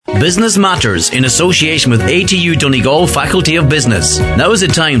Business Matters in association with ATU Donegal Faculty of Business. Now is the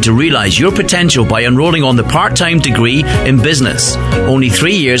time to realise your potential by enrolling on the part-time degree in business. Only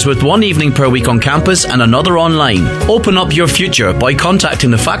 3 years with 1 evening per week on campus and another online. Open up your future by contacting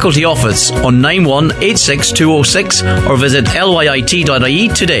the faculty office on 9186206 or visit lyit.ie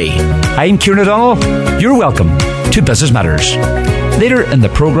today. I'm Kieran O'Donnell. You're welcome to Business Matters. Later in the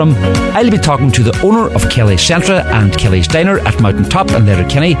programme, I'll be talking to the owner of Kelly's Centra and Kelly's Diner at Mountain Top in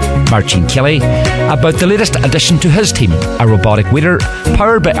Letterkenny, Mairtín Kelly, about the latest addition to his team, a robotic waiter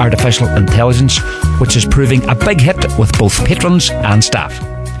powered by artificial intelligence, which is proving a big hit with both patrons and staff.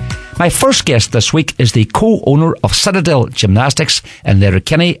 My first guest this week is the co-owner of Citadel Gymnastics in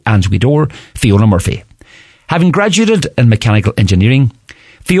Letterkenny and Weedore, Fiona Murphy. Having graduated in mechanical engineering,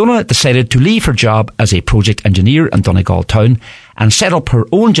 Fiona decided to leave her job as a project engineer in Donegal Town and set up her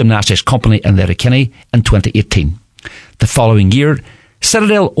own gymnastics company in Letterkenny in 2018. The following year,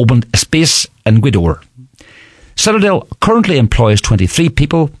 Citadel opened a space in Weedore. Citadel currently employs 23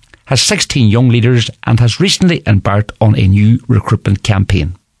 people, has 16 young leaders and has recently embarked on a new recruitment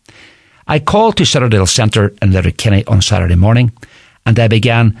campaign. I called to Citadel Centre in Letterkenny on Saturday morning and I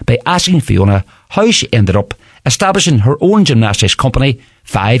began by asking Fiona how she ended up establishing her own gymnastics company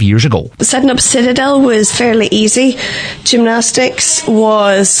 5 years ago. Setting up Citadel was fairly easy. Gymnastics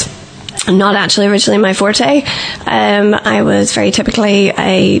was not actually originally my forte. I was very typically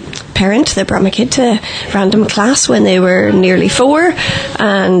a parent that brought my kid to random class when they were nearly 4,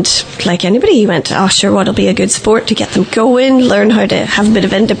 and like anybody, you went, oh sure, what'll be a good sport to get them going, learn how to have a bit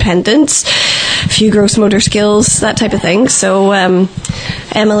of independence, a few gross motor skills, that type of thing. So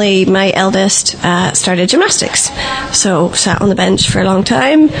Emily, my eldest, started gymnastics, so sat on the bench for a long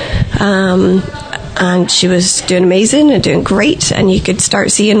time, and she was doing amazing and doing great, and you could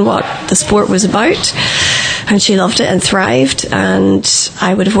start seeing what the sport was about, and she loved it and thrived. And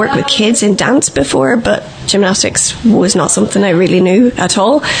I would have worked with kids in dance before, but gymnastics was not something I really knew at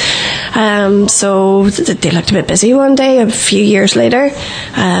all. So they looked a bit busy one day a few years later,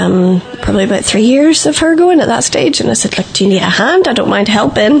 probably about 3 years of her going at that stage, and I said, look, do you need a hand? I don't mind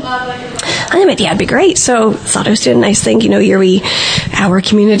helping. And they went, yeah, it'd be great. So I thought I was doing a nice thing, your wee hour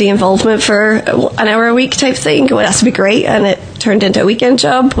community involvement for an hour a week type thing. Well, that's to be great. And it turned into a weekend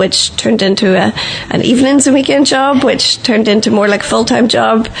job, which turned into an evenings and weekend job, which turned into more like a full-time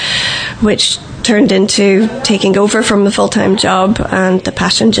job, which turned into taking over from the full-time job, and the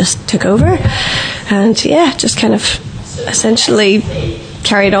passion just took over. And yeah, just kind of essentially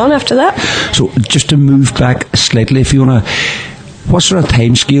carried on after that. So just to move back slightly, Fiona, what sort of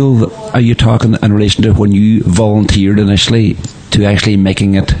time scale are you talking in relation to when you volunteered initially to actually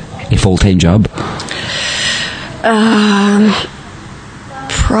making it a full-time job?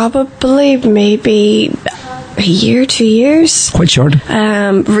 Probably maybe a year, 2 years. Quite short.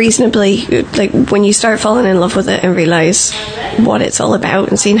 Reasonably, like when you start falling in love with it and realise what it's all about,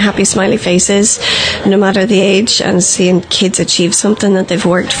 and seeing happy smiley faces no matter the age, and seeing kids achieve something that they've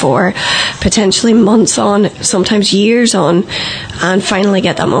worked for potentially months on, sometimes years on, and finally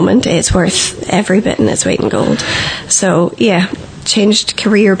get that moment, it's worth every bit in its weight in gold. So yeah, changed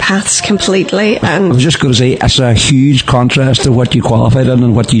career paths completely. And I was just going to say, it's a huge contrast to what you qualified in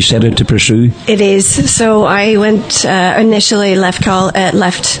and what you set out to pursue. It is. So I went initially left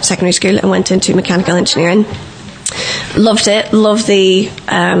secondary school and went into mechanical engineering. Loved it. Loved the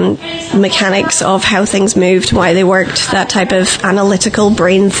mechanics of how things moved, why they worked, that type of analytical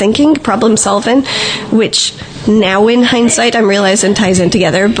brain thinking, problem solving, which now in hindsight I'm realising ties in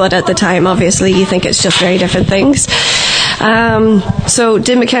together, but at the time obviously you think it's just very different things. So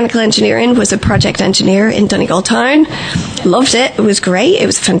did mechanical engineering, was a project engineer in Donegal Town. Loved it. It was great. It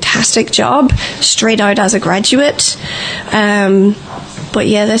was a fantastic job, straight out as a graduate. But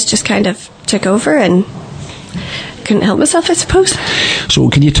yeah, this just kind of took over and couldn't help myself, I suppose. So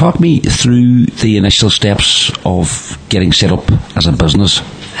can you talk me through the initial steps of getting set up as a business?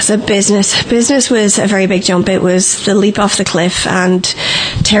 As a business was a very big jump. It was the leap off the cliff and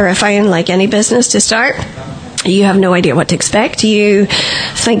terrifying, like any business to start. You have no idea what to expect. You,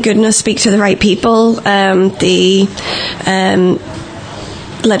 thank goodness, speak to the right people. The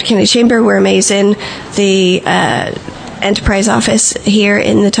Letterkenny Chamber were amazing. The enterprise office here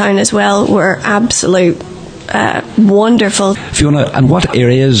in the town as well were absolute wonderful. Fiona, and what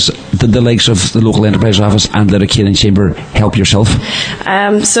areas did the likes of the local enterprise office and Letterkenny Chamber help yourself?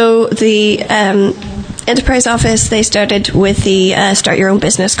 So the enterprise office, they started with the Start Your Own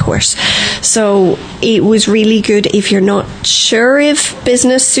Business course. So it was really good if you're not sure if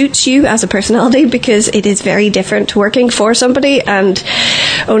business suits you as a personality, because it is very different. Working for somebody and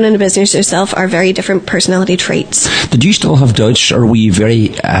owning a business yourself are very different personality traits. Did you still have doubts, or were you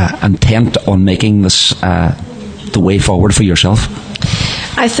very intent on making this the way forward for yourself?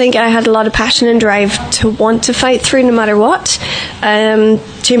 I think I had a lot of passion and drive to want to fight through no matter what.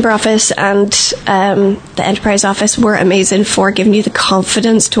 Chamber office and the enterprise office were amazing for giving you the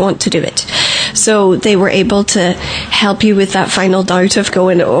confidence to want to do it. So they were able to help you with that final doubt of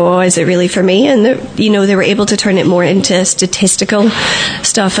going, oh, is it really for me? And they were able to turn it more into statistical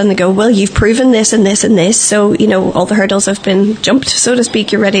stuff, and they go, well, you've proven this and this and this, so all the hurdles have been jumped, so to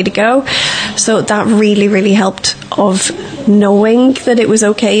speak, you're ready to go. So that really, really helped, of knowing that it was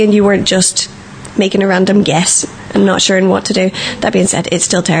okay and you weren't just making a random guess and not sure what to do. That being said, it's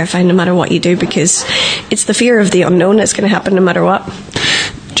still terrifying no matter what you do, because it's the fear of the unknown that's going to happen no matter what.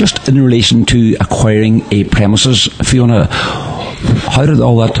 Just in relation to acquiring a premises, Fiona, how did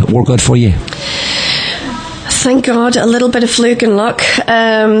all that work out for you? Thank God, a little bit of fluke and luck.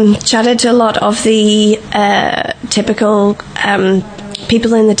 Chatted to a lot of the typical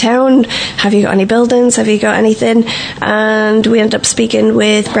people in the town. Have you got any buildings? Have you got anything? And we ended up speaking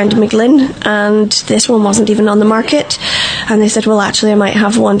with Brendan McGlynn, and this one wasn't even on the market. And they said, well, actually, I might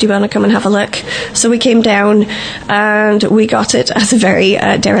have one. Do you want to come and have a look? So we came down and we got it as a very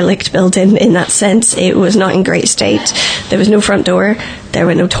derelict building in that sense. It was not in great state. There was no front door. There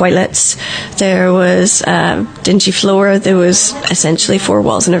were no toilets. There was a dingy floor. There was essentially 4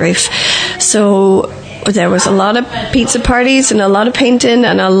 walls and a roof. So there was a lot of pizza parties and a lot of painting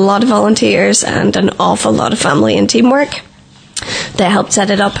and a lot of volunteers and an awful lot of family and teamwork that helped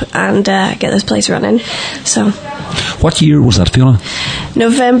set it up and get this place running. So, what year was that, Fiona?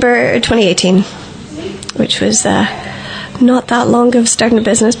 November 2018, which was not that long of starting a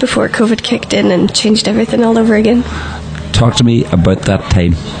business before COVID kicked in and changed everything all over again. Talk to me about that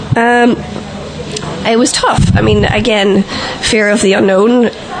time. It was tough. I mean, again, fear of the unknown,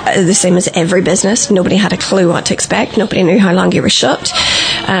 the same as every business. Nobody had a clue what to expect. Nobody knew how long you were shut.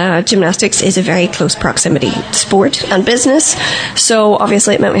 Gymnastics is a very close proximity sport and business, so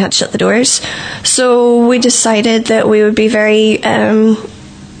obviously it meant we had to shut the doors. So we decided that we would be very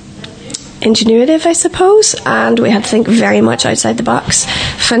ingenuitive, I suppose, and we had to think very much outside the box.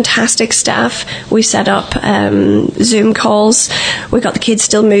 Fantastic staff. We set up Zoom calls. We got the kids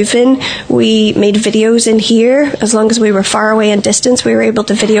still moving. We made videos in here. As long as we were far away in distance, we were able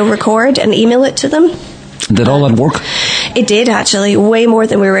to video record and email it to them. Did all that work? It did, actually, way more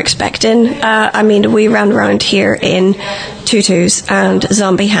than we were expecting. I mean, we ran around here in tutus and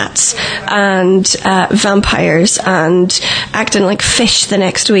zombie hats and vampires and acting like fish the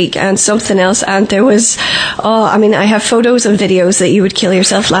next week and something else. And there was, I have photos and videos that you would kill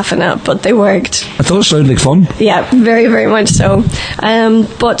yourself laughing at, but they worked. I thought it sounded like fun. Yeah, very, very much so.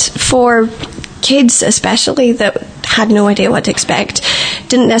 But for kids especially that had no idea what to expect,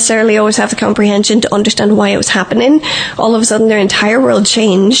 didn't necessarily always have the comprehension to understand why it was happening, all of a sudden their entire world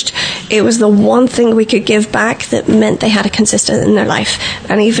changed. It was the one thing we could give back that meant they had a consistent in their life.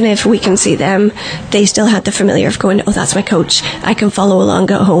 And even if we can see them, they still had the familiar of going, oh, that's my coach, I can follow along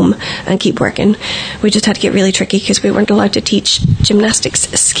at home and keep working. We just had to get really tricky because we weren't allowed to teach gymnastics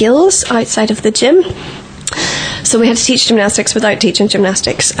skills outside of the gym. So we had to teach gymnastics without teaching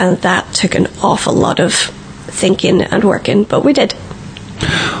gymnastics, and that took an awful lot of thinking and working, but we did.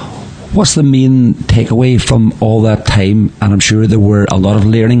 What's the main takeaway from all that time? And I'm sure there were a lot of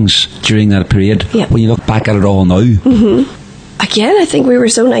learnings during that period. Yeah. When you look back at it all now. Mm-hmm. Again, I think we were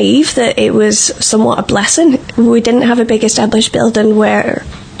so naive that it was somewhat a blessing. We didn't have a big established building where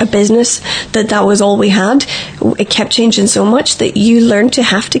a business that was all we had. It kept changing so much that you learn to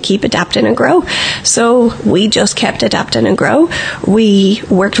have to keep adapting and grow. So we just kept adapting and grow. We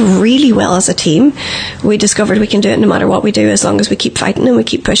worked really well as a team. We discovered we can do it no matter what we do, as long as we keep fighting and we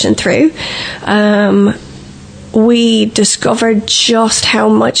keep pushing through. We discovered just how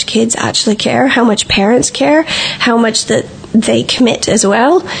much kids actually care, how much parents care, how much that they commit as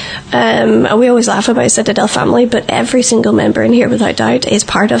well. And we always laugh about Citadel family, but every single member in here, without doubt, is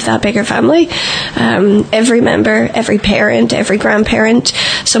part of that bigger family. Every member, every parent, every grandparent,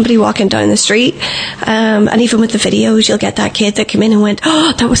 somebody walking down the street, and even with the videos, you'll get that kid that came in and went,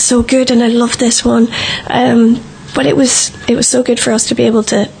 oh, that was so good and I love this one. But it was so good for us to be able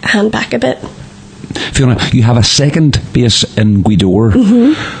to hand back a bit. Fiona, you have a second base in Gweedore.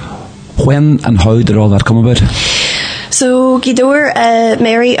 Mm-hmm. When and how did all that come about? So Gidor,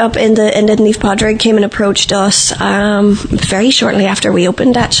 Mary up in Neath Padraig came and approached us very shortly after we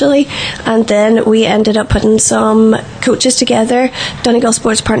opened, actually, and then we ended up putting some coaches together. Donegal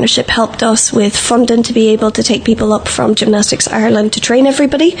Sports Partnership helped us with funding to be able to take people up from Gymnastics Ireland to train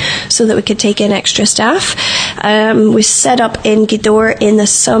everybody so that we could take in extra staff. We set up in Gidor in the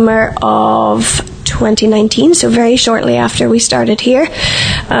summer of 2019, so very shortly after we started here,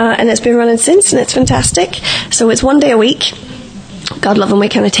 and it's been running since, and it's fantastic. So it's 1 day a week. God love them, we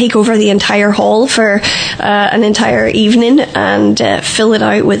kind of take over the entire hall for an entire evening and fill it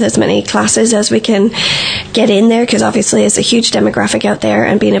out with as many classes as we can get in there, because obviously it's a huge demographic out there,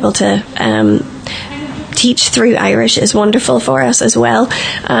 and being able to teach through Irish is wonderful for us as well,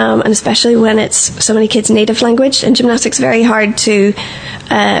 and especially when it's so many kids' native language, and gymnastics very hard to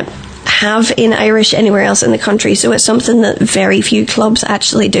have in Irish anywhere else in the country, so it's something that very few clubs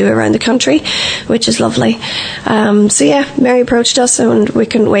actually do around the country, which is lovely. So yeah, Mary approached us and we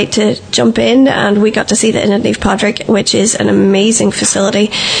couldn't wait to jump in, and we got to see the Inn at Neath Padraig, which is an amazing facility,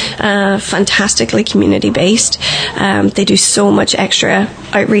 fantastically community based. They do so much extra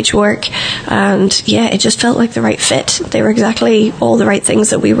outreach work, and yeah, it just felt like the right fit. They were exactly all the right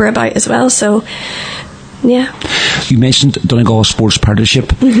things that we were about as well, so yeah. You mentioned Donegal Sports Partnership.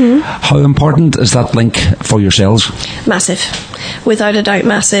 Mm-hmm. How important is that link for yourselves? Massive. Without a doubt,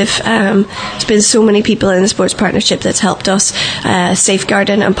 massive. There's been so many people in the sports partnership that's helped us.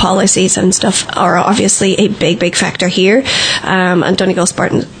 Safeguarding and policies and stuff are obviously a big factor here. And Donegal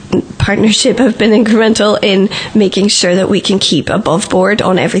Sports Partnership have been incremental in making sure that we can keep above board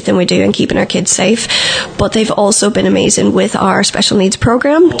on everything we do and keeping our kids safe. But they've also been amazing with our special needs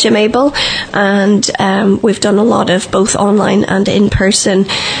program, Gym Able, and we've done a lot of both online and in-person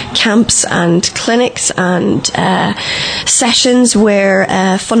camps and clinics and sessions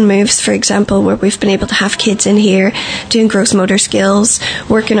where Fun Moves, for example, where we've been able to have kids in here doing gross motor skills,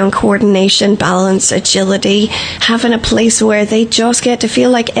 working on coordination, balance, agility, having a place where they just get to feel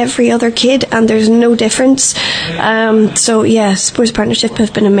like every other kid and there's no difference. So yeah, Sports Partnership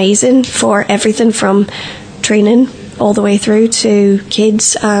have been amazing for everything from training all the way through to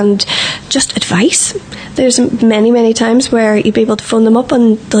kids and just advice. There's many times where you'll be able to phone them up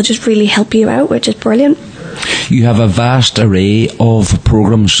and they'll just really help you out, which is brilliant. You have a vast array of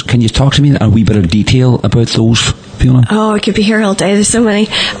programmes. Can you talk to me in a wee bit of detail about those, Fiona? Oh, I could be here all day. There's so many.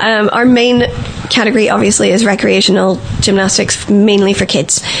 Our main category, obviously, is recreational gymnastics, mainly for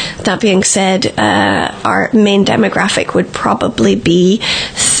kids. That being said, our main demographic would probably be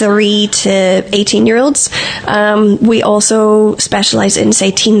 3 to 18-year-olds. We also specialise in,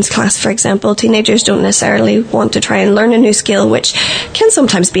 say, teens class, for example. Teenagers don't necessarily want to try and learn a new skill, which can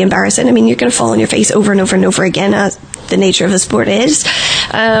sometimes be embarrassing. I mean, you're going to fall on your face over and over and over again, as the nature of the sport is.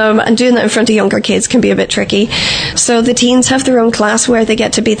 And doing that in front of younger kids can be a bit tricky. So the teens have their own class where they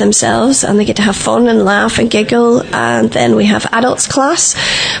get to be themselves and they get to have fun and laugh and giggle. And then we have adults class,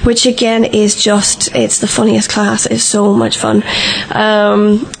 which again is just, it's the funniest class. It's so much fun.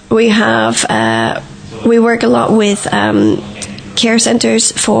 We work a lot with care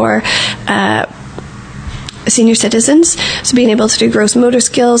centres for senior citizens, so being able to do gross motor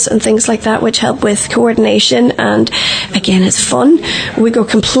skills and things like that, which help with coordination, and again, it's fun. We go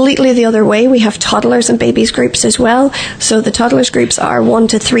completely the other way. We have toddlers and babies groups as well. So the toddlers groups are 1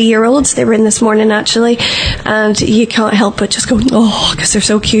 to 3 year olds. They were in this morning actually, and you can't help but just go, oh, because they're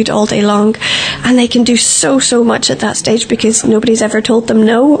so cute all day long, and they can do so much at that stage because nobody's ever told them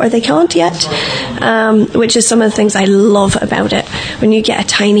no, or they can't yet, which is some of the things I love about it. When you get a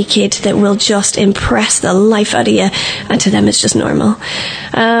tiny kid that will just impress the life out of you, and to them it's just normal.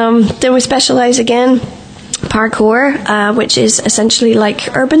 Then we specialise again parkour, which is essentially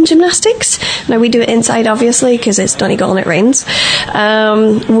like urban gymnastics. Now we do it inside obviously because it's Donegal and it rains.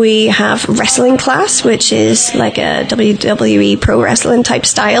 We have wrestling class, which is like a WWE pro wrestling type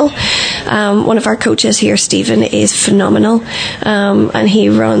style. One of our coaches here, Stephen, is phenomenal, and he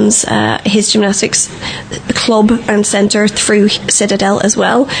runs his gymnastics club and centre through Citadel as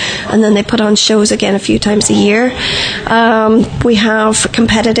well, and then they put on shows again a few times a year. We have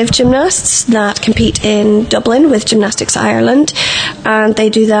competitive gymnasts that compete in Dublin with Gymnastics Ireland, and they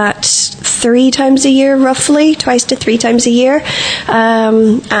do that 3 times a year, roughly 2 to 3 times a year,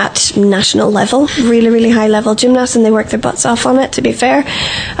 at national level. Really high level gymnasts, and they work their butts off on it, to be fair.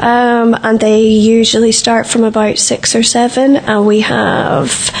 And they usually start from about 6 or 7, and we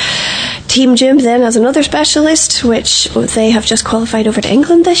have Team Gym then as another specialist, which they have just qualified over to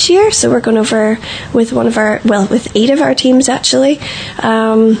England this year, so we're going over with with 8 of our teams actually,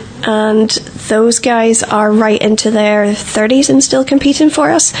 and those guys are right into their 30s and still competing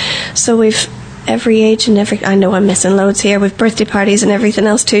for us. So we've every age and every. I know I'm missing loads here with birthday parties and everything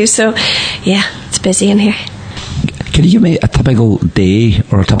else too. So, yeah, it's busy in here. Can you give me a typical day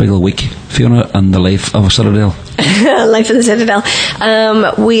or a typical week, Fiona, in the life of a Citadel? Life of the Citadel.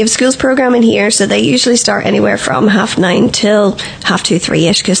 We have schools programming here, so they usually start anywhere from 9:30 till 2:30,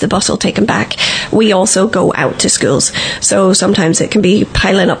 3ish, because the bus will take them back. We also go out to schools, so sometimes it can be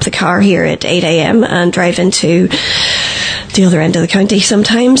piling up the car here at 8 a.m. and driving to the other end of the county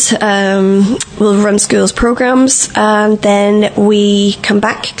sometimes. We'll run schools programs, and then we come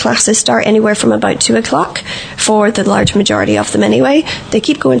back. Classes start anywhere from about 2 o'clock for the large majority of them anyway. They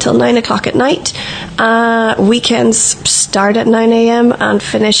keep going till 9 o'clock at night. Weekends start at 9 a.m. and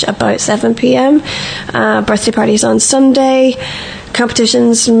finish about 7 p.m. Birthday parties on Sunday.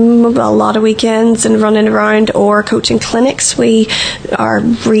 Competitions a lot of weekends and running around, or coaching clinics. We are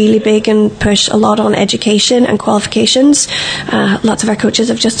really big and push a lot on education and qualifications. Lots of our coaches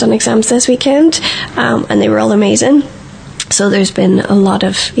have just done exams this weekend, and they were all amazing. So there's been a lot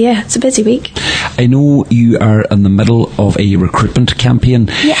of, it's a busy week. I know you are in the middle of a recruitment campaign.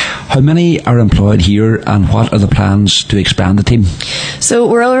 Yeah. How many are employed here, and what are the plans to expand the team? So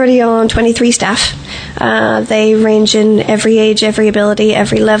we're already on 23 staff. They range in every age, every ability,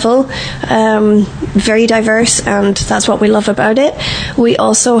 every level. Very diverse, and that's what we love about it. We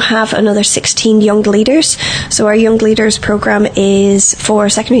also have another 16 young leaders. So our young leaders program is for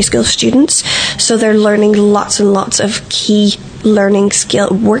secondary school students. So they're learning lots and lots of key learning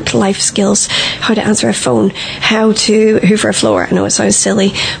work life skills, how to answer a phone, how to hoover a floor. I know it sounds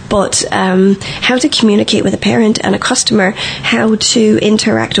silly, but how to communicate with a parent and a customer, how to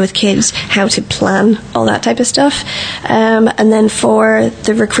interact with kids, how to plan, all that type of stuff. And then for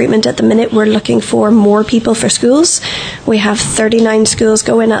the recruitment at the minute, we're looking for more people for schools. We have 39 schools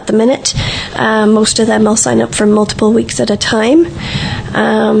going at the minute. Most of them will sign up for multiple weeks at a time.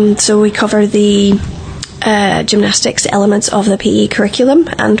 So we cover the gymnastics elements of the PE curriculum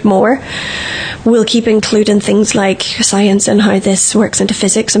and more. We'll keep including things like science and how this works into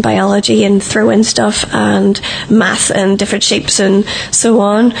physics and biology, and throw in stuff and math and different shapes and so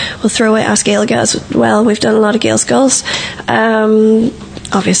on. We'll throw it as Gaelic as well. We've done a lot of Gaelic skulls,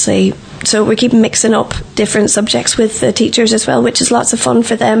 obviously. So we keep mixing up different subjects with the teachers as well, which is lots of fun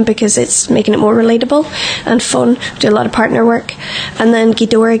for them because it's making it more relatable and fun. We do a lot of partner work. And then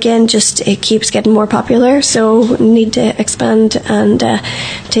Gidor again, it keeps getting more popular, so need to expand and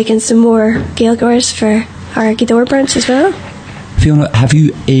take in some more Gaeilgeoirs for our Gidor branch as well. Fiona, have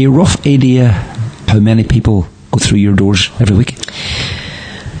you a rough idea how many people go through your doors every week?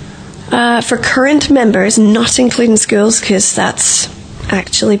 For current members, not including schools, because that's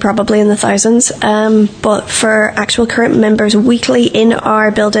actually probably in the thousands, but for actual current members weekly in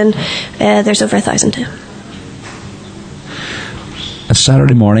our building, there's over 1,000. It's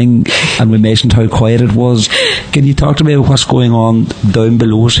Saturday morning and we mentioned how quiet it was. Can you talk to me about what's going on down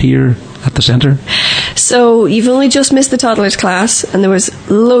below us here at the centre? So you've only just missed the toddlers class, and there was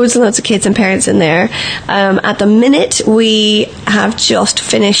loads and loads of kids and parents in there. At the minute, we have just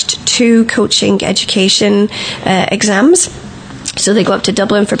finished 2 coaching education exams. So they go up to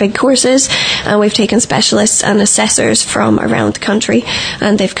Dublin for big courses, and we've taken specialists and assessors from around the country,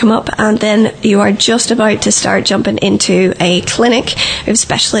 and they've come up. And then you are just about to start jumping into a clinic. We have a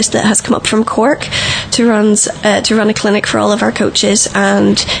specialist that has come up from Cork to run a clinic for all of our coaches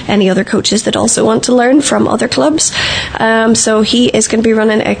and any other coaches that also want to learn from other clubs. So he is going to be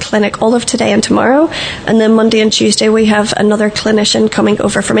running a clinic all of today and tomorrow, and then Monday and Tuesday we have another clinician coming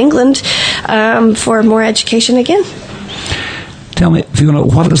over from England for more education again. Tell me, Fiona,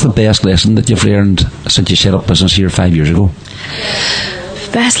 what is the best lesson that you've learned since you set up business here 5 years ago?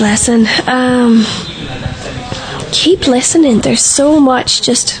 Best lesson? Keep listening. There's so much.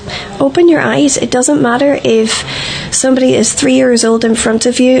 Just open your eyes. It doesn't matter if somebody is 3 years old in front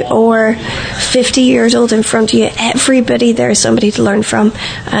of you or 50 years old in front of you. Everybody there is somebody to learn from.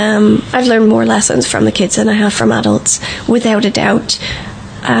 I've learned more lessons from the kids than I have from adults, without a doubt.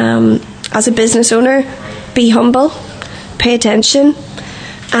 As a business owner, be humble. Pay attention,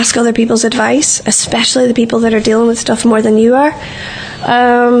 ask other people's advice, especially the people that are dealing with stuff more than you are.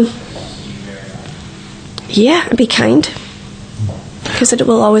 And be kind, because it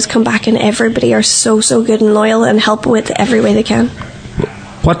will always come back, and everybody are so good and loyal and help with every way they can.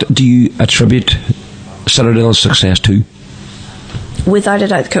 What do you attribute Citadel's success to? Without a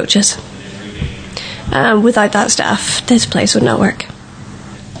doubt, the coaches. Without that staff, this place would not work.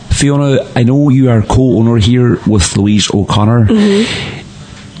 Fiona, I know you are co-owner here with Louise O'Connor.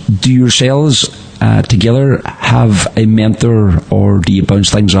 Mm-hmm. Do yourselves together have a mentor, or do you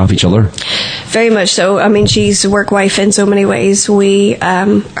bounce things off each other? Very much so. I mean, she's a work wife in so many ways. We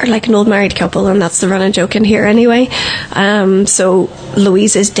are like an old married couple, and that's the running joke in here anyway. So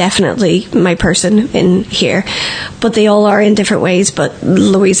Louise is definitely my person in here, but they all are in different ways. But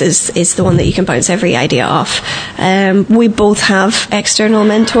Louise is the one that you can bounce every idea off. We both have external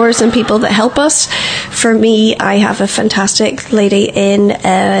mentors and people that help us. For me, I have a fantastic lady in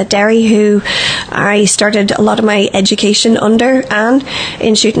Derry who I started a lot of my education under, Anne,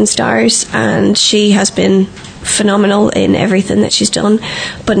 in Shooting Stars, and she has been phenomenal in everything that she's done.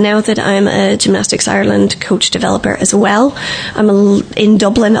 But now that I'm a Gymnastics Ireland coach developer as well, I'm in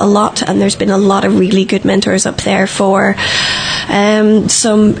Dublin a lot, and there's been a lot of really good mentors up there for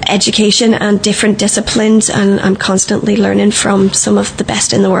some education and different disciplines, and I'm constantly learning from some of the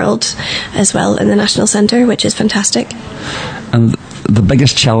best in the world as well in the National Centre, which is fantastic. And the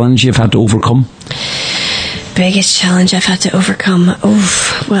biggest challenge you've had to overcome? Biggest challenge I've had to overcome?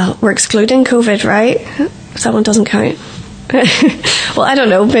 Oh, well, we're excluding COVID, right? So that one doesn't count. Well, I don't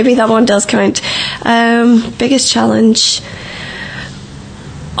know. Maybe that one does count. Biggest challenge.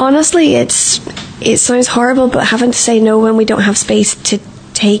 Honestly, it sounds horrible, but having to say no when we don't have space to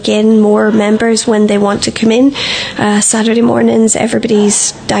take in more members when they want to come in. Saturday mornings,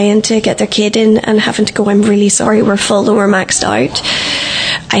 everybody's dying to get their kid in, and having to go, I'm really sorry, we're full and we're maxed out.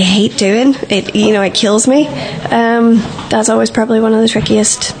 I hate doing it. It kills me. That's always probably one of the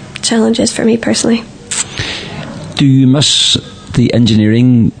trickiest challenges for me personally. Do you miss the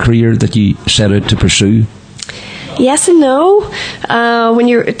engineering career that you set out to pursue? Yes and no.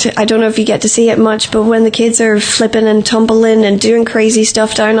 I don't know if you get to see it much, but when the kids are flipping and tumbling and doing crazy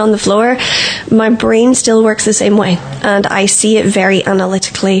stuff down on the floor, my brain still works the same way, and I see it very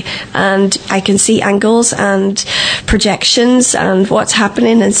analytically, and I can see angles and projections and what's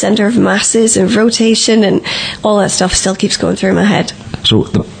happening and centre of masses and rotation, and all that stuff still keeps going through my head. So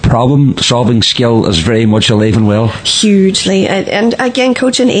the problem-solving skill is very much alive and well? Hugely. And again,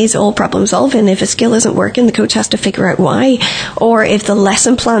 coaching is all problem-solving. If a skill isn't working, the coach has to figure out why. Or if the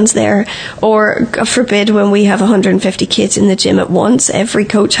lesson plan's there, or God forbid, when we have 150 kids in the gym at once, every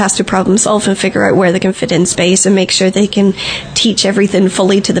coach has to problem-solve and figure out where they can fit in space and make sure they can teach everything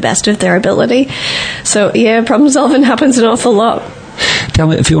fully to the best of their ability. So, yeah, problem-solving happens an awful lot. Tell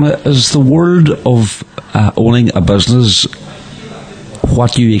me, Fiona, is the world of owning a business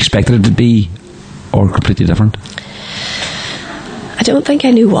what you expected it to be, or completely different? I don't think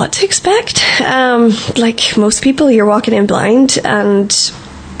I knew what to expect. Like most people, you're walking in blind, and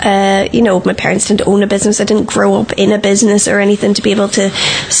my parents didn't own a business. I didn't grow up in a business or anything to be able to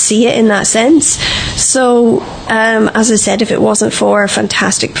see it in that sense. So, as I said, if it wasn't for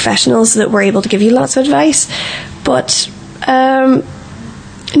fantastic professionals that were able to give you lots of advice, but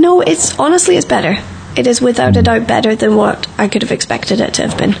no, it's better. It is without a doubt better than what I could have expected it to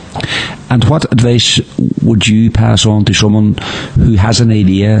have been. And what advice would you pass on to someone who has an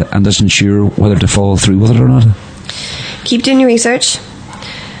idea and isn't sure whether to follow through with it or not? Keep doing your research.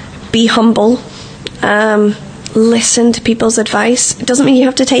 Be humble. Listen to people's advice. It doesn't mean you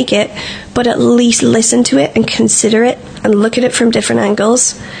have to take it, but at least listen to it and consider it and look at it from different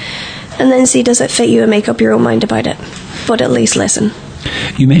angles, and then see, does it fit you, and make up your own mind about it. But at least listen.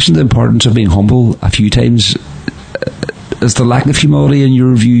 You mentioned the importance of being humble a few times. Is the lack of humility, in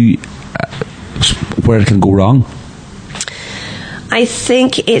your view, where it can go wrong? I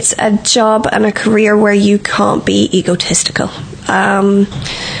think it's a job and a career where you can't be egotistical.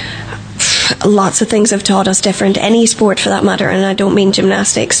 Lots of things have taught us different, any sport for that matter, and I don't mean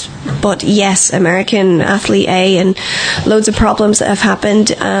gymnastics, but yes, American athlete A, and loads of problems that have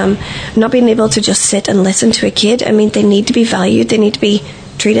happened. Not being able to just sit and listen to a kid. I mean, they need to be valued, they need to be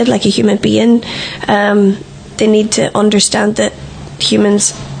treated like a human being. They need to understand that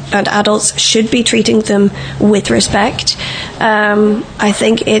humans and adults should be treating them with respect. I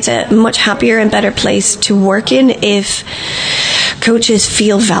think it's a much happier and better place to work in if coaches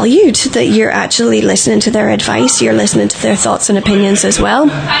feel valued, that you're actually listening to their advice, you're listening to their thoughts and opinions as well.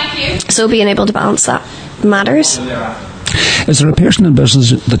 So being able to balance that matters. Is there a person in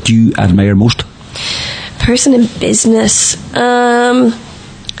business that you admire most? Person in business?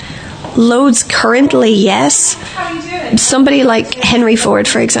 Loads currently, yes. Somebody like Henry Ford,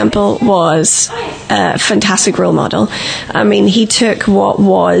 for example, was a fantastic role model. I mean, he took what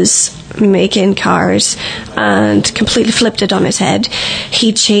was making cars and completely flipped it on its head.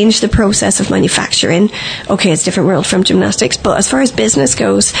 He changed the process of manufacturing. Okay, it's a different world from gymnastics, but as far as business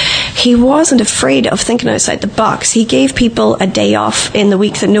goes, he wasn't afraid of thinking outside the box. He gave people a day off in the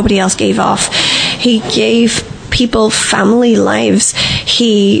week that nobody else gave off. He gave people family lives.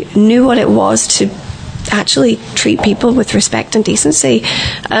 He knew what it was to actually treat people with respect and decency.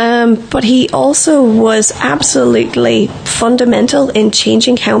 But he also was absolutely fundamental in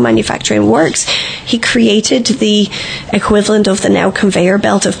changing how manufacturing works. He created the equivalent of the now conveyor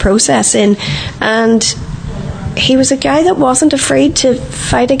belt of processing, and he was a guy that wasn't afraid to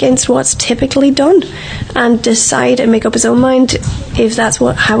fight against what's typically done and decide and make up his own mind if that's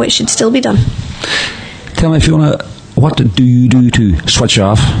how it should still be done. Tell me, Fiona, what do you do to switch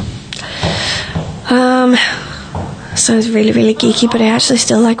off? Sounds really, really geeky, but I actually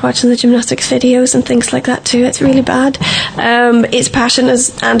still like watching the gymnastics videos and things like that too. It's really bad. It's passion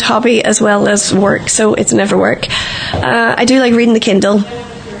and hobby as well as work, so it's never work. I do like reading the Kindle.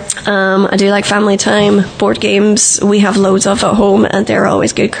 I do like family time, board games. We have loads of at home, and they're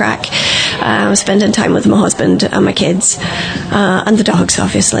always good crack. Spending time with my husband and my kids, and the dogs,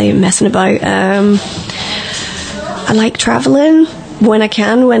 obviously, messing about. I like travelling when I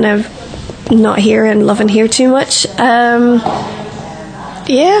can, when I'm not here and loving here too much.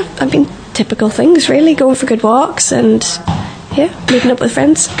 Typical things, really. Going for good walks and meeting up with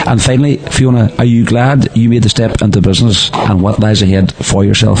friends. And finally, Fiona, are you glad you made the step into business, and what lies ahead for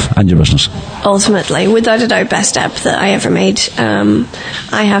yourself and your business? Ultimately, without a doubt, best step that I ever made.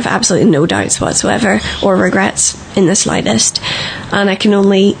 I have absolutely no doubts whatsoever or regrets in the slightest, and I can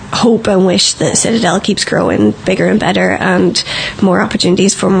only hope and wish that Citadel keeps growing bigger and better, and more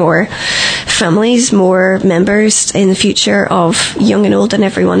opportunities for more families, more members in the future, of young and old and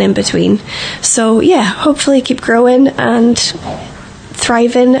everyone in between. So hopefully keep growing and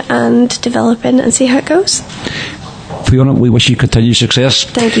thriving and developing, and see how it goes. Fiona, we wish you continued success.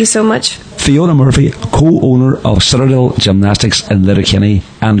 Thank you so much. Fiona Murphy, co-owner of Citadel Gymnastics in Letterkenny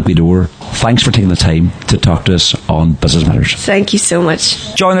and Gweedore, thanks for taking the time to talk to us on Business Matters. Thank you so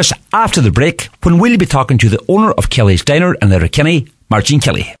much. Join us after the break when we'll be talking to the owner of Kelly's Diner in Letterkenny, Mairtín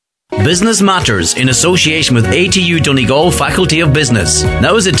Kelly. Business Matters in association with ATU Donegal Faculty of Business.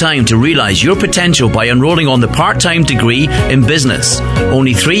 Now is the time to realise your potential by enrolling on the part-time degree in business.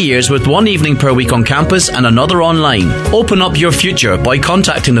 Only 3 years with 1 evening per week on campus and another online. Open up your future by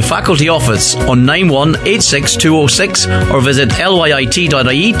contacting the faculty office on 9186206 or visit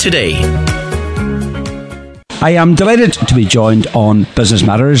lyit.ie today. I am delighted to be joined on Business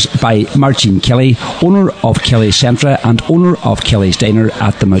Matters by Mairtín Kelly, owner of Kelly's Centre and owner of Kelly's Diner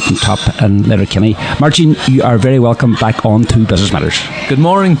at the Mountain Top in Letterkenny. Mairtín, you are very welcome back on to Business Matters. Good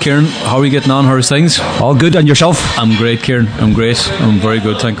morning, Kieran. How are you getting on? How's things? All good, and yourself? I'm great, Kieran. I'm great. I'm very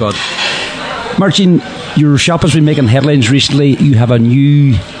good, thank God. Mairtín, your shop has been making headlines recently. You have a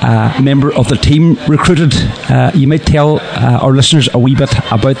new member of the team recruited. You might tell our listeners a wee bit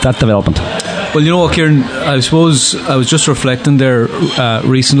about that development. Well, you know what, Kieran, I suppose I was just reflecting there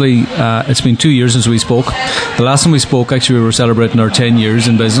recently. It's been 2 years since we spoke. The last time we spoke, actually, we were celebrating our 10 years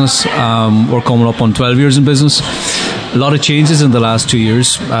in business. We're coming up on 12 years in business. A lot of changes in the last 2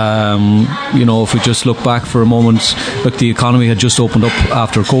 years. If we just look back for a moment, the economy had just opened up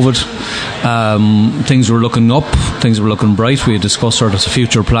after COVID. Things were looking up, things were looking bright. We had discussed sort of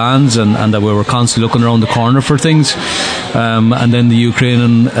future plans, and that we were constantly looking around the corner for things. And then the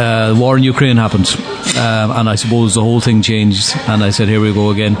war in Ukraine happened, and I suppose the whole thing changed. And I said, here we go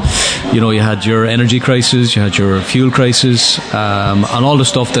again. You had your energy crisis, you had your fuel crisis, and all the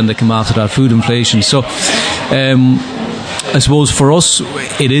stuff then that came after that, food inflation. So I suppose for us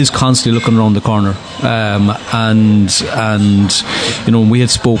it is constantly looking around the corner, and when we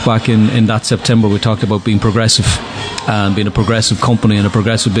had spoke back in that September, we talked about being progressive and being a progressive company and a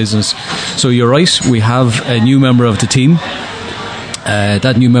progressive business. So you're right, we have a new member of the team.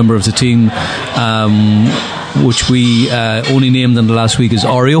 That new member of the team, which we only named in the last week, is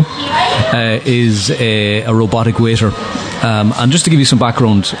Oreo, is a robotic waiter. And just to give you some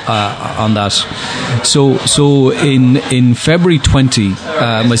background on that, so in February 20,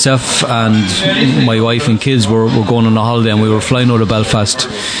 myself and my wife and kids were going on a holiday, and we were flying out of Belfast,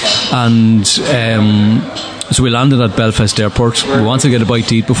 and so we landed at Belfast Airport. We wanted to get a bite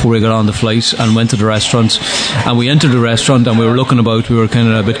to eat before we got on the flight, and went to the restaurant. And we entered the restaurant, and we were looking about. We were kind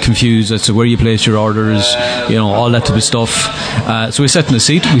of a bit confused as to where you place your orders, all that type of stuff. So we sat in a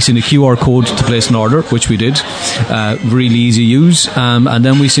seat. We seen a QR code to place an order, which we did. Really easy use. And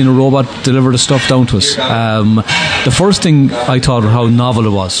then we seen a robot deliver the stuff down to us. The first thing I thought of how novel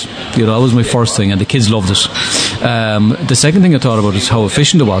it was. That was my first thing, and the kids loved it. The second thing I thought about is how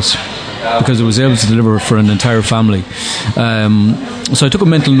efficient it was, because it was able to deliver for an entire family. So I took a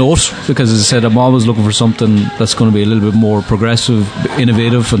mental note, because, as I said, I'm always looking for something that's going to be a little bit more progressive,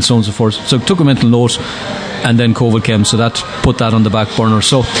 innovative, and so on and so forth. So I took a mental note. and then COVID came, so that put that on the back burner.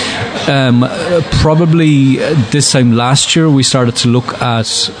 So probably this time last year we started to look at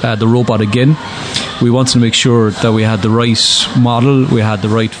the robot again. We wanted to make sure that we had the right model, we had the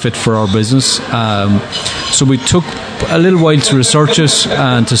right fit for our business. So we took a little while to research it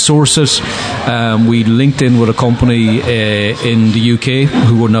and to source it. We linked in with a company in the UK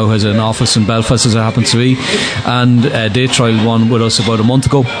who now has an office in Belfast, as it happens to be, and they trialled one with us about a month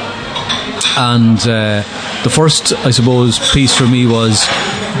ago. And the first, I suppose, piece for me was,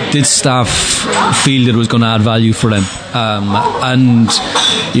 did staff feel that it was going to add value for them? And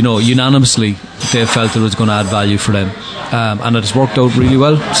unanimously they felt it was going to add value for them, and it has worked out really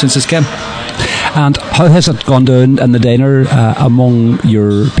well since this came. And how has it gone down in the diner among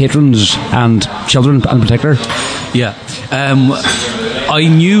your patrons and children in particular? Yeah, I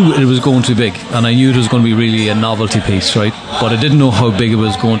knew it was going to be big, and I knew it was going to be really a novelty piece, right? But I didn't know how big it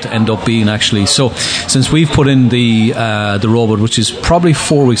was going to end up being, actually. So since we've put in the robot, which is probably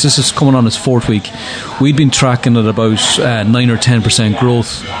 4 weeks, this is coming on its 4th week, we'd been tracking at about 9 or 10%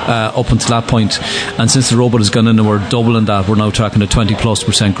 growth up until that point. And since the robot has gone in and we're doubling that, we're now tracking a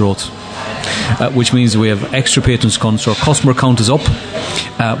 20+% growth. Which means we have extra patrons coming, so our customer count is up.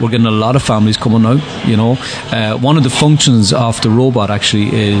 We're getting a lot of families coming now. One of the functions of the robot actually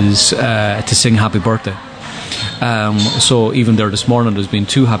is to sing happy birthday. So even there this morning, there's been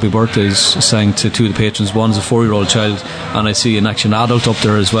 2 happy birthdays sang to 2 of the patrons. One's a 4-year-old child, and I see an action adult up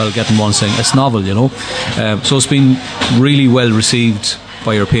there as well getting one saying it's novel. So it's been really well received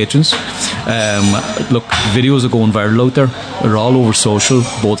by our patrons. Look, videos are going viral out there. They're all over social,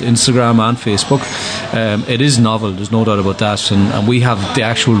 both Instagram and Facebook. It is novel, there's no doubt about that, and we have the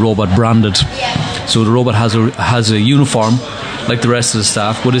actual robot branded. So the robot has a uniform like the rest of the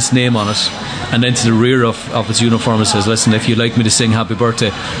staff with its name on it, and then to the rear of its uniform it says, listen, if you'd like me to sing happy birthday,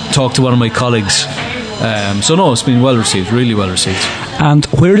 talk to one of my colleagues. So no, it's been well received, really well received. And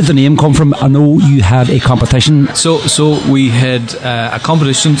where did the name come from? I know you had a competition. So we had a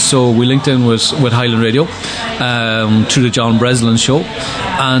competition. So we linked in with Highland Radio through the John Breslin show,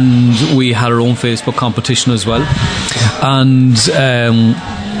 and we had our own Facebook competition as well. And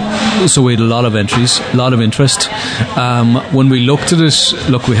so we had a lot of entries, a lot of interest. When we looked at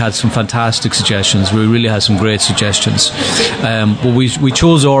it, we had some fantastic suggestions. We really had some great suggestions. But we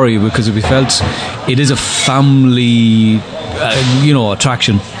chose Oreo because we felt it is a family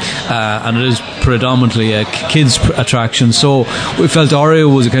attraction, and it is predominantly a kids attraction. So we felt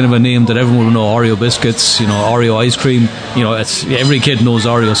Oreo was a kind of a name that everyone would know. Oreo biscuits, Oreo ice cream. It's every kid knows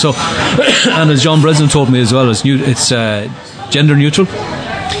Oreo. So, and as John Breslin told me as well, it's gender neutral.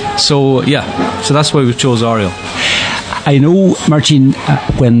 So so that's why we chose Oreo. I know, Mairtín,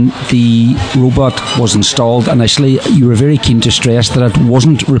 when the robot was installed initially, you were very keen to stress that it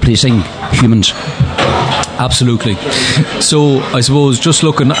wasn't replacing humans. Absolutely. So I suppose just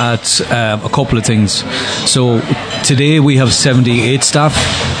looking at a couple of things. So today we have 78 staff.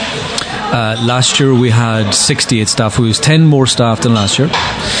 Last year we had 68 staff. We was 10 more staff than last year.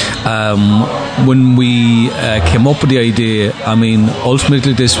 When we came up with the idea,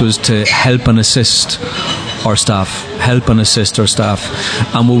 ultimately this was to help and assist our staff,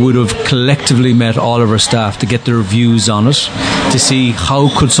 and we would have collectively met all of our staff to get their views on it, to see how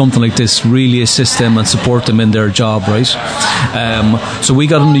could something like this really assist them and support them in their job, right? So we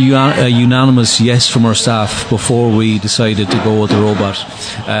got a unanimous yes from our staff before we decided to go with the robot.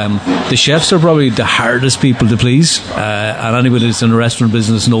 The chefs are probably the hardest people to please, and anybody that's in a restaurant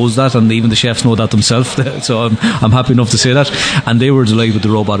business knows that, and even the chefs know that themselves. So I'm happy enough to say that, and they were delighted with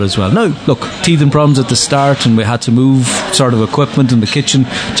the robot as well. Now, look, teething problems at the start, and we had to move sort of equipment in the kitchen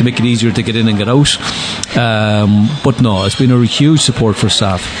to make it easier to get in and get out. But no, it's been a huge support for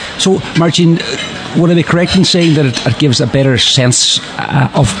staff. So, Mairtín, would I be correct in saying that it gives a better sense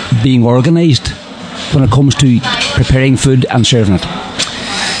of being organised when it comes to preparing food and serving it?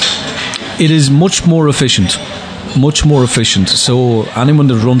 It is much more efficient. So anyone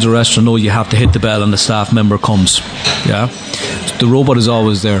that runs a restaurant knows you have to hit the bell and the staff member comes. Yeah, the robot is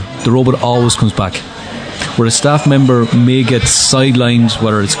always there. The robot always comes back. Where a staff member may get sidelined,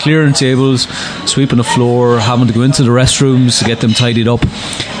 whether it's clearing tables, sweeping the floor, having to go into the restrooms to get them tidied up,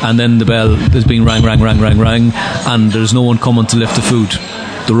 and then the bell is being rang, and there's no one coming to lift the food.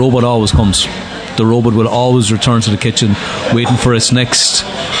 The robot always comes. The robot will always return to the kitchen, waiting for its next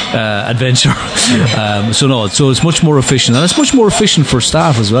adventure. So it's much more efficient, and it's much more efficient for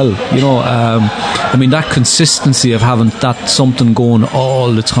staff as well. That consistency of having that something going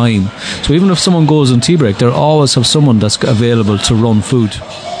all the time. So even if someone goes on tea break, they'll always have someone that's available to run food.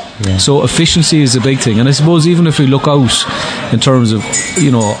 Yeah. So efficiency is a big thing, and I suppose even if we look out in terms of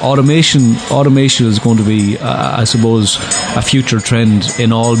automation is going to be I suppose a future trend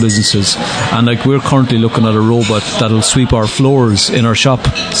in all businesses, and like we're currently looking at a robot that'll sweep our floors in our shop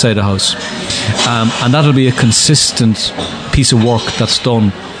side of the house, and that'll be a consistent piece of work that's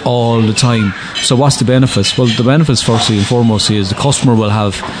done all the time. So what's the benefits? Well, the benefits firstly and foremostly is the customer will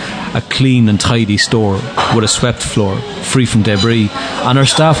have a clean and tidy store with a swept floor, free from debris, and our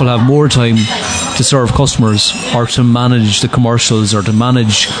staff will have more time to serve customers or to manage the commercials or to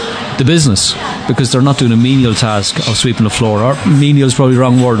manage the business, because they're not doing a menial task of sweeping the floor, or menial is probably the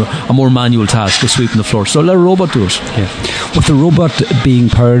wrong word, a more manual task of sweeping the floor. So let a robot do it. Yeah. With the robot being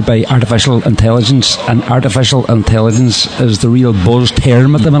powered by artificial intelligence, and artificial intelligence is the real buzz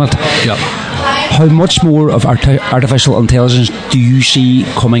term at the minute. Yeah. How much more of artificial intelligence do you see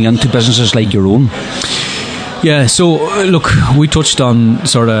coming into businesses like your own? Yeah, so look, we touched on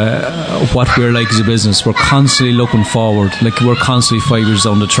sort of what we're like as a business. We're constantly looking forward, like we're constantly 5 years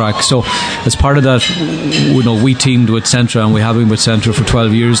down the track. So as part of that, we teamed with Centra, and we have been with Centra for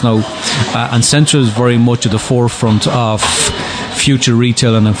 12 years now. And Centra is very much at the forefront of future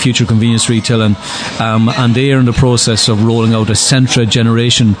retail and future convenience retail, and they are in the process of rolling out a Centra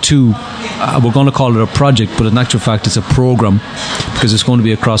Generation 2. We're going to call it a project, but in actual fact it's a program, because it's going to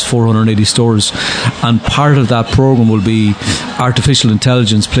be across 480 stores, and part of that program will be artificial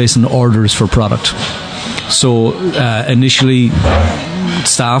intelligence placing orders for product. So initially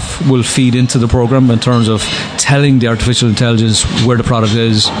staff will feed into the program in terms of telling the artificial intelligence where the product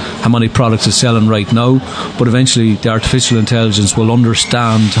is, how many products it's selling right now, but eventually the artificial intelligence will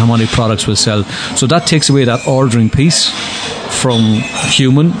understand how many products will sell. So that takes away that ordering piece from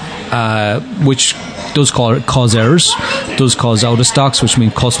human, which does cause errors, does cause out of stocks, which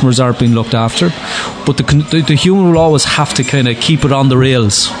means customers aren't being looked after. But the human will always have to kind of keep it on the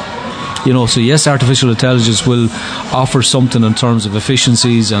rails. So yes, artificial intelligence will offer something in terms of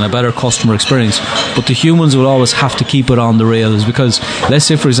efficiencies and a better customer experience, but the humans will always have to keep it on the rails, because let's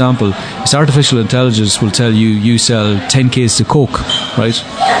say, for example, this artificial intelligence will tell you sell 10 cases of Coke, right?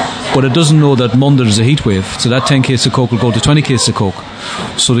 But it doesn't know that Monday there's a heat wave, so that 10 cases of Coke will go to 20 cases of Coke.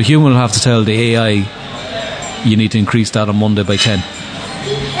 So the human will have to tell the AI, you need to increase that on Monday by 10.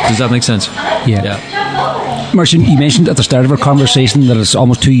 Does that make sense? Yeah. Mairtín, you mentioned at the start of our conversation that it's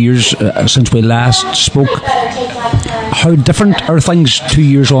almost 2 years since we last spoke. How different are things 2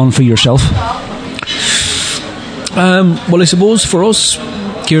 years on for yourself? Well, I suppose for us,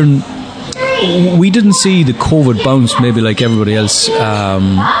 Kieran, we didn't see the COVID bounce maybe like everybody else.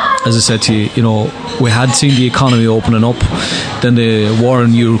 As I said to you, we had seen the economy opening up. Then the war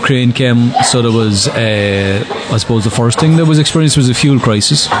in Ukraine came, so there was, I suppose, the first thing that was experienced was a fuel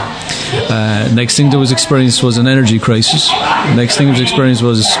crisis. Next thing that was experienced was an energy crisis. Next thing that was experienced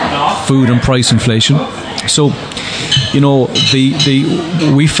was food and price inflation. So,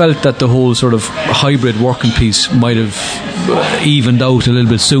 we felt that the whole sort of hybrid working piece might have evened out a little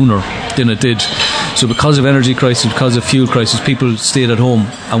bit sooner than it did. So because of energy crisis, because of fuel crisis, people stayed at home,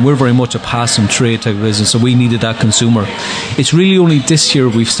 and we're very much a pass and trade type of business, so we needed that consumer. It's really only this year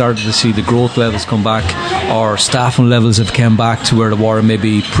we've started to see the growth levels come back, or staffing levels have come back to where they were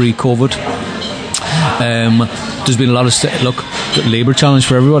maybe pre-COVID. There's been a lot of labour challenge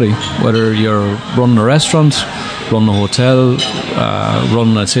for everybody, whether you're running a restaurant, running a hotel,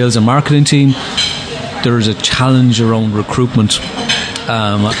 running a sales and marketing team. There is a challenge around recruitment.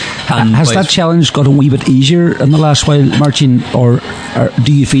 Has that challenge got a wee bit easier in the last while, Mairtín, or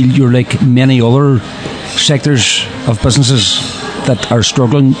do you feel you're like many other sectors of businesses that are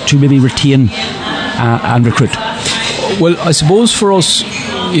struggling to maybe retain and recruit? Well, I suppose for us,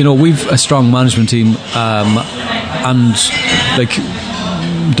 we've a strong management team, and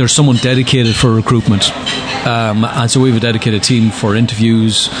there's someone dedicated for recruitment. And so we have a dedicated team for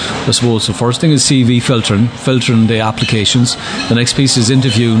interviews. I suppose the first thing is CV filtering the applications. The next piece is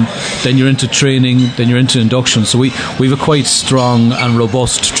interviewing. Then you're into training. Then you're into induction. So we have a quite strong and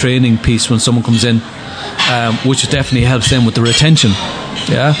robust training piece when someone comes in, which definitely helps them with the retention.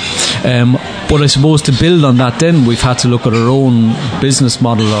 Yeah. But I suppose to build on that, then we've had to look at our own business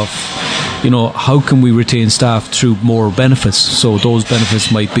model of, how can we retain staff through more benefits? So those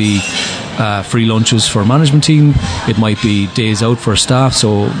benefits might be free lunches for management team. It might be days out for staff.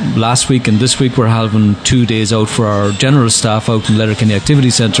 So last week and this week we're having 2 days out for our general staff out in Letterkenny Activity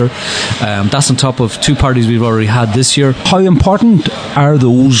Centre. That's on top of 2 parties we've already had this year. How important are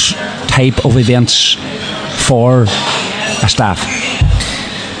those type of events for a staff?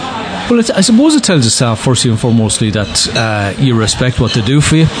 Well, I suppose it tells the staff firstly and foremostly that you respect what they do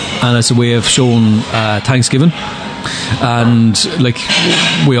for you, and it's a way of showing thanksgiving. And like,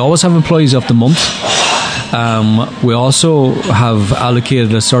 we always have employees of the month. We also have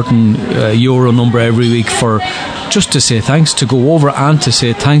allocated a certain euro number every week for just to say thanks, to go over and to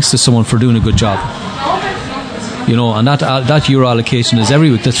say thanks to someone for doing a good job. You know, and that euro allocation is every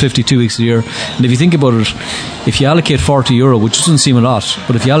week. That's 52 weeks a year. And if you think about it, if you allocate €40, which doesn't seem a lot,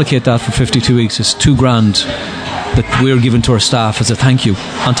 but if you allocate that for 52 weeks, it's $2,000 that we're giving to our staff as a thank you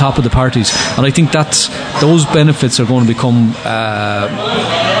on top of the parties. And I think those benefits are going to become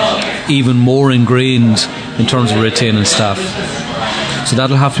even more ingrained in terms of retaining staff. So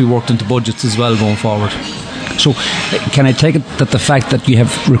that'll have to be worked into budgets as well going forward. So can I take it that the fact that you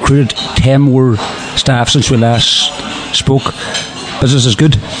have recruited 10 more staff since we last spoke, business is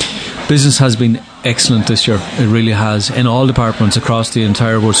good? Business has been excellent this year. It really has, in all departments across the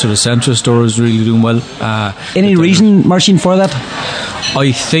entire board. So the Centra store is really doing well. Any reason, Mairtín, for that?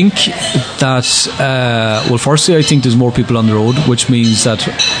 I think that firstly, I think there's more people on the road, which means that,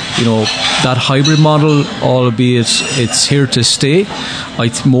 you know, that hybrid model, albeit it's here to stay,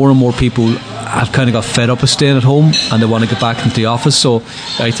 more and more people have kind of got fed up of staying at home and they want to get back into the office. So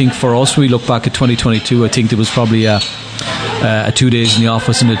I think for us, we look back at 2022, I think there was probably a 2 days in the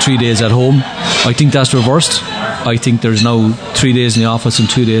office and a 3 days at home. I think that's reversed. I think there's now 3 days in the office and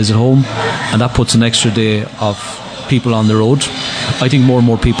 2 days at home, and that puts an extra day of people on the road. I think more and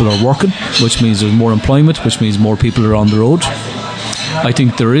more people are working, which means there's more employment, which means more people are on the road. I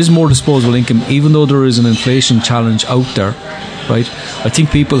think there is more disposable income, even though there is an inflation challenge out there, right? I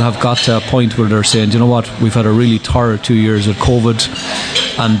think people have got to a point where they're saying, do you know what, we've had a really torrid 2 years with COVID,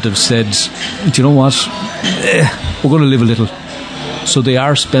 and they've said, do you know what, we're going to live a little. So they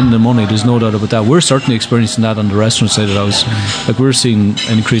are spending money, there's no doubt about that. We're certainly experiencing that on the restaurant side of the house. Like, we're seeing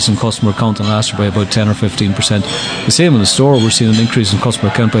an increase in customer count on last year by about 10 or 15%. The same in the store, we're seeing an increase in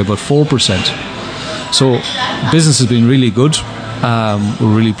customer count by about 4%. So business has been really good.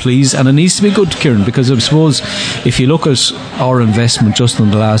 We're really pleased, and it needs to be good, Kieran, because I suppose if you look at our investment just in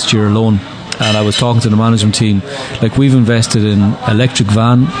the last year alone, and I was talking to the management team, like, we've invested in electric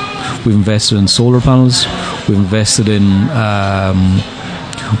van, we've invested in solar panels, we've invested in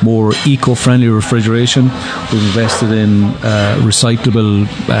more eco-friendly refrigeration, we've invested in recyclable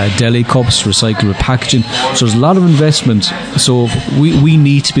deli cups, recyclable packaging. So there's a lot of investment. So we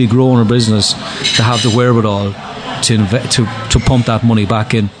need to be growing our business to have the wherewithal to pump that money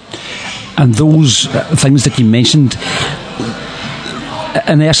back in. And those things that you mentioned,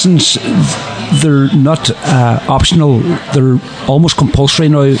 in essence, they're not optional, they're almost compulsory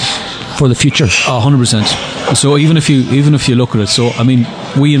now for the future. 100%. So even if you look at it, so I mean,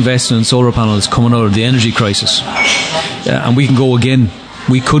 we invested in solar panels coming out of the energy crisis, and we can go again.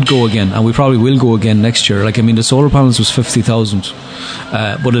 We could go again, and we probably will go again next year. Like, I mean, the solar panels was 50,000,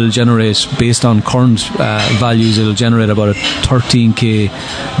 but it'll generate, based on current values, it'll generate about a 13k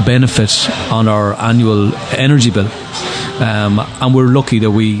benefit on our annual energy bill. And we're lucky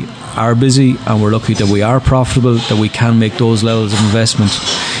that we are busy, and we're lucky that we are profitable, that we can make those levels of investment.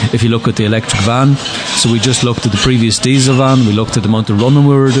 If you look at the electric van, so we just looked at the previous diesel van, we looked at the amount of running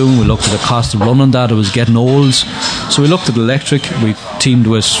we were doing, we looked at the cost of running that, it was getting old. So we looked at electric, we teamed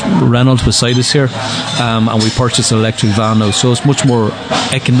with Renault beside us here, and we purchased an electric van now. So it's much more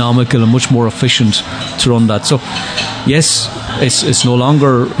economical and much more efficient to run that. So yes, it's no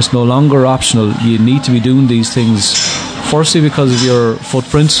longer optional. You need to be doing these things, firstly because of your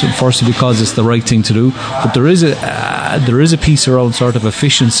footprint, and firstly because it's the right thing to do. But there is a piece around sort of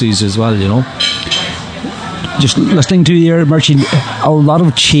efficiencies as well, you know. Just listening to you here, Mairtín, a lot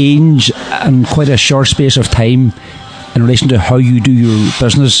of change in quite a short space of time in relation to how you do your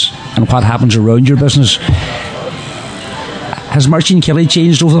business and what happens around your business. Has Mairtín Kelly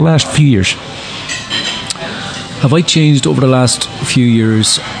changed over the last few years? Have I changed over the last few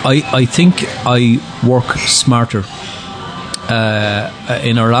years? I think I work smarter.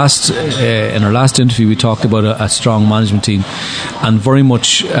 In our last interview, we talked about a strong management team, and very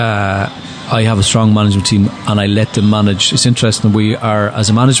much I have a strong management team, and I let them manage. It's interesting, we are, as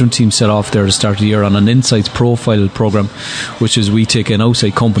a management team, set off there at the start of the year on an insights profile program, which is we take an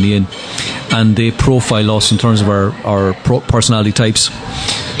outside company in and they profile us in terms of our personality types.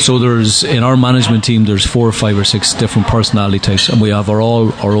 So there's, in our management team, there's 4 or 5 or 6 different personality types, and we have our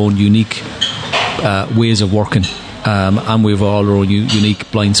own unique ways of working. And we've all our own unique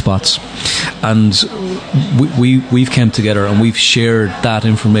blind spots, and we've come together and we've shared that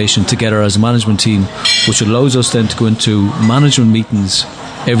information together as a management team, which allows us then to go into management meetings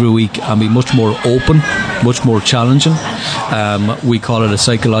every week and be much more open, much more challenging. We call it a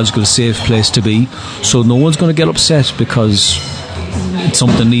psychological safe place to be, so no one's going to get upset because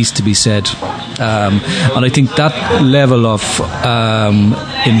something needs to be said. And I think that level of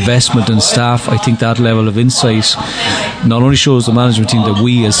investment in staff, I think that level of insight not only shows the management team that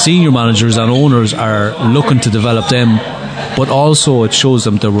we as senior managers and owners are looking to develop them, but also it shows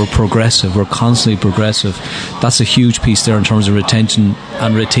them that we're progressive, we're constantly progressive. That's a huge piece there in terms of retention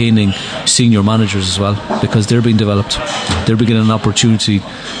and retaining senior managers as well, because they're being developed, they're being given an opportunity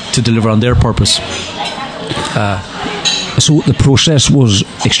to deliver on their purpose. So the process was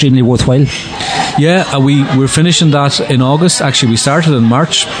extremely worthwhile? Yeah, we're finishing that in August. Actually, we started in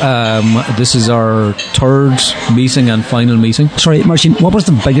March. This is our third meeting and final meeting. Sorry, Mairtín, what was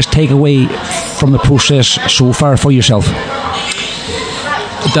the biggest takeaway from the process so far for yourself?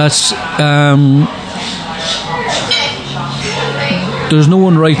 That's there's no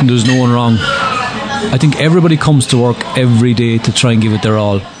one right and there's no one wrong. I think everybody comes to work every day to try and give it their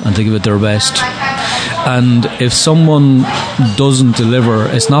all and to give it their best. And if someone doesn't deliver,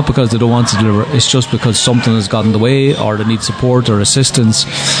 it's not because they don't want to deliver, it's just because something has gotten in the way, or they need support or assistance.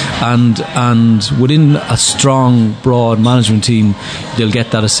 And within a strong, broad management team, they'll get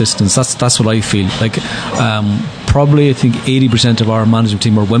that assistance. That's what I feel. Like, probably I think 80% of our management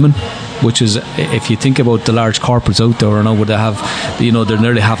team are women, which is, if you think about the large corporates out there now, would they have, they're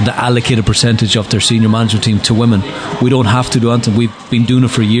nearly having to allocate a percentage of their senior management team to women. We don't have to do anything. We've been doing it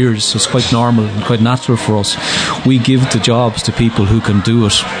for years, so it's quite normal and quite natural for us. We give the jobs to people who can do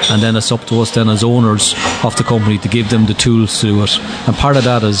it, and then it's up to us then as owners of the company to give them the tools to do it. And part of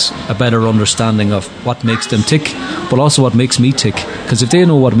that is a better understanding of what makes them tick, but also what makes me tick. Because if they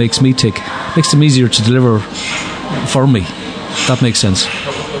know what makes me tick, it makes them easier to deliver for me. That makes sense.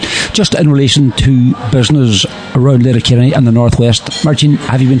 Just in relation to business around Letterkenny and the Northwest, Mairtín,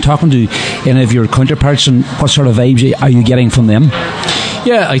 have you been talking to any of your counterparts, and what sort of vibes are you getting from them?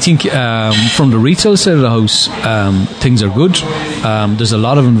 Yeah, I think from the retail side of the house, things are good. There's a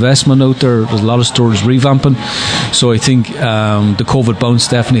lot of investment out there. There's a lot of stores revamping. So I think the COVID bounce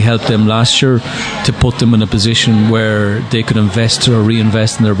definitely helped them last year to put them in a position where they could invest or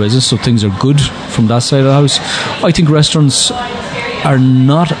reinvest in their business. So things are good from that side of the house. I think restaurants are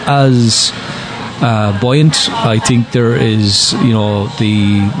not as buoyant. I think there is,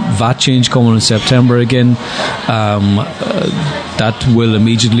 the VAT change coming in September again. That will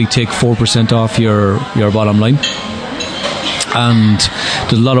immediately take 4% off your bottom line. And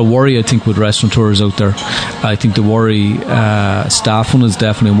there's a lot of worry, I think, with restaurateurs out there. I think the worry, staffing is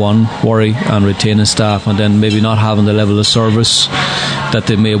definitely one worry, and retaining staff, and then maybe not having the level of service that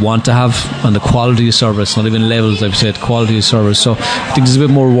they may want to have, and the quality of service, not even levels, I've said, quality of service. So I think there's a bit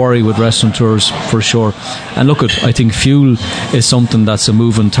more worry with restaurateurs for sure. And look, I think fuel is something that's a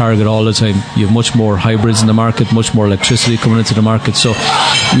moving target all the time. You have much more hybrids in the market, much more electricity coming into the market. So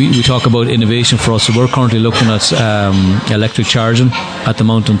we talk about innovation for us. So we're currently looking at electric charging at the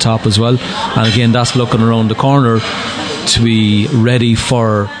mountain top as well. And again, that's looking around the corner to be ready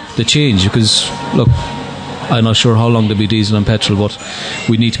for the change, because look, I'm not sure how long there'll be diesel and petrol, but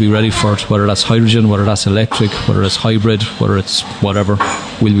we need to be ready for it, whether that's hydrogen, whether that's electric, whether it's hybrid, whether it's whatever.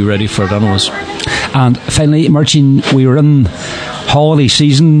 We'll be ready for it anyways. And finally, Mairtín, we were in holiday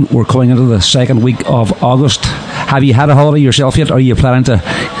season. We're coming into the second week of August. Have you had a holiday yourself yet, or are you planning to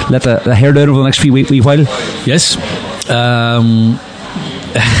let the hair down over the next few wee while? Yes.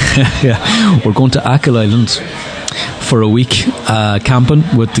 Yeah, we're going to Achill Island for a week camping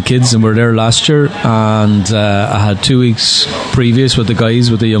with the kids, and we were there last year, and I had 2 weeks previous with the guys,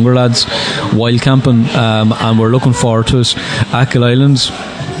 with the younger lads, wild camping, and we're looking forward to it. Achill Island,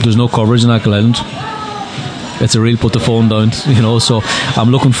 there's no coverage in Achill Island. It's a real put the phone down, so I'm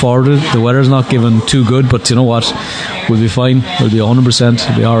looking forward to it. The weather's not giving too good, but you know what, we'll be fine, we'll be 100%,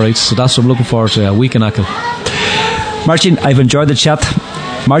 it'll be alright. So that's what I'm looking forward to, a week in Achill. Mairtín, I've enjoyed the chat.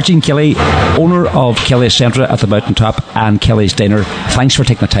 Mairtín Kelly, owner of Kelly's Centre at the Mountaintop and Kelly's Diner, thanks for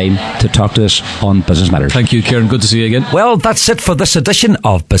taking the time to talk to us on Business Matters. Thank you, Kieran. Good to see you again. Well, that's it for this edition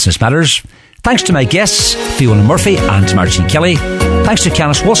of Business Matters. Thanks to my guests, Fiona Murphy and Mairtín Kelly. Thanks to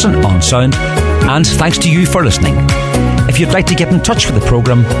Kenneth Wilson on sound. And thanks to you for listening. If you'd like to get in touch with the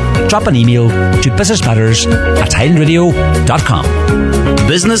programme, drop an email to businessmatters@highlandradio.com.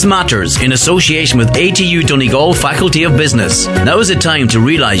 Business Matters, in association with ATU Donegal Faculty of Business. Now is the time to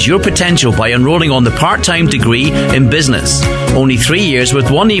realise your potential by enrolling on the part-time degree in business. Only 3 years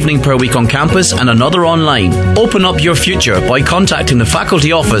with 1 evening per week on campus and another online. Open up your future by contacting the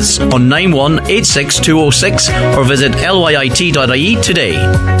faculty office on 91 86 206 or visit lyit.ie today.